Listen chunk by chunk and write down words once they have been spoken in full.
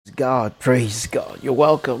God, praise God. You're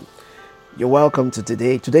welcome. You're welcome to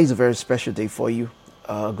today. Today is a very special day for you.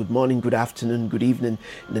 Good morning, good afternoon, good evening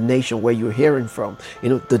in the nation where you're hearing from.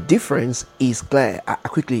 The difference is clear. I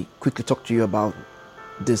quickly talk to you about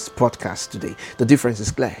this podcast today. The difference is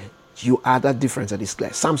clear. You are that difference that is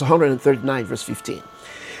clear. Psalms 139 verse 15.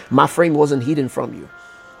 My frame wasn't hidden from you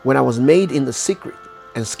when I was made in the secret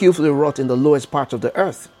and skillfully wrought in the lowest part of the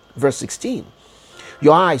earth. Verse 16.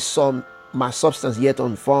 Your eyes saw my substance yet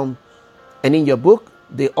unformed, and in your book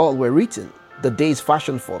they all were written, the days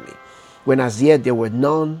fashioned for me, when as yet there were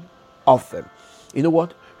none of them. You know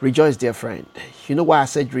what? Rejoice, dear friend. You know why I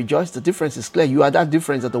said rejoice? The difference is clear. You are that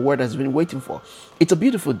difference that the world has been waiting for. It's a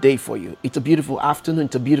beautiful day for you. It's a beautiful afternoon.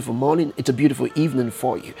 It's a beautiful morning. It's a beautiful evening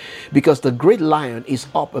for you. Because the great lion is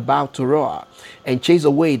up about to roar and chase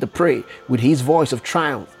away the prey with his voice of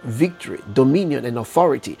triumph, victory, dominion, and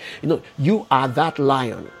authority. You are that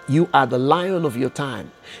lion. You are the lion of your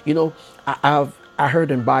time. I heard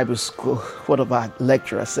in Bible school, one of our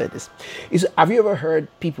lecturers said this. He said, have you ever heard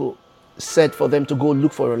people said for them to go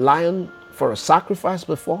look for a lion for a sacrifice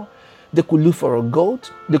before? They could look for a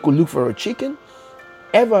goat. They could look for a chicken.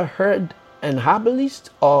 Ever heard an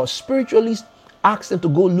herbalist or spiritualist ask them to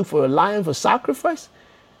go look for a lion for sacrifice?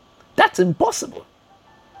 That's impossible.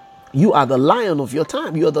 You are the lion of your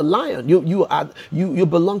time. You are the lion. You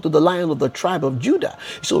belong to the lion of the tribe of Judah.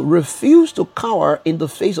 So refuse to cower in the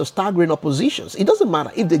face of staggering oppositions. It doesn't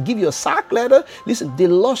matter if they give you a sack letter. Listen, they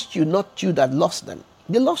lost you, not you that lost them.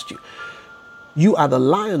 They lost you. You are the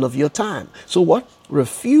lion of your time. So what?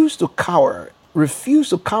 Refuse to cower. Refuse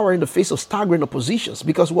to cower in the face of staggering oppositions.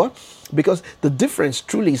 Because what? Because the difference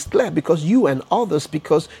truly is clear. Because you and others,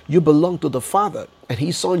 because you belong to the Father and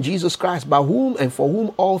His Son Jesus Christ, by whom and for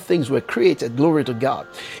whom all things were created. Glory to God.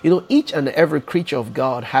 Each and every creature of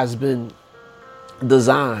God has been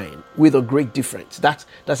designed with a great difference. That's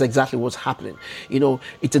exactly what's happening.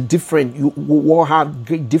 It's a different. You will have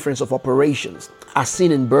great difference of operations. As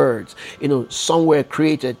seen in birds, some were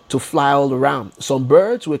created to fly all around. Some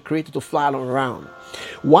birds were created to fly all around.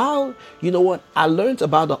 While, I learned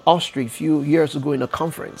about the ostrich a few years ago in a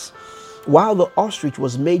conference. While the ostrich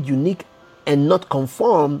was made unique and not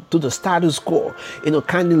conform to the status quo,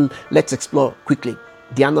 let's explore quickly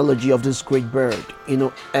the analogy of this great bird,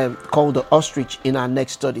 called the ostrich in our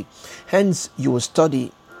next study. Hence, you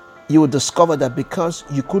will discover that because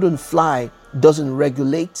you couldn't fly doesn't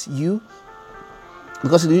regulate you.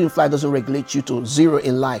 Because it didn't fly doesn't regulate you to zero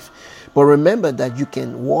in life. But remember that you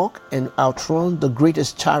can walk and outrun the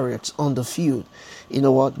greatest chariots on the field. You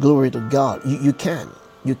know what? Glory to God. You can.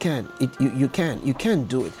 You can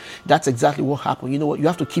do it. That's exactly what happened. You know what? You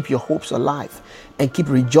have to keep your hopes alive and keep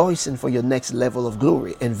rejoicing for your next level of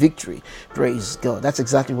glory and victory. Praise God. That's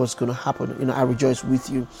exactly what's going to happen. I rejoice with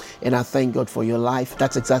you and I thank God for your life.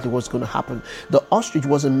 That's exactly what's going to happen. The ostrich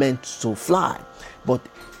wasn't meant to fly, but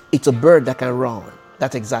it's a bird that can run.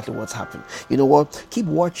 That's exactly what's happened. You know what? Keep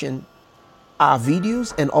watching our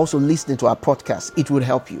videos and also listening to our podcast. It will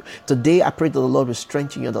help you. Today, I pray that the Lord will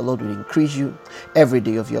strengthen you and the Lord will increase you every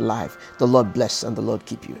day of your life. The Lord bless and the Lord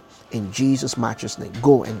keep you. In Jesus' matchless name,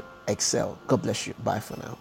 go and excel. God bless you. Bye for now.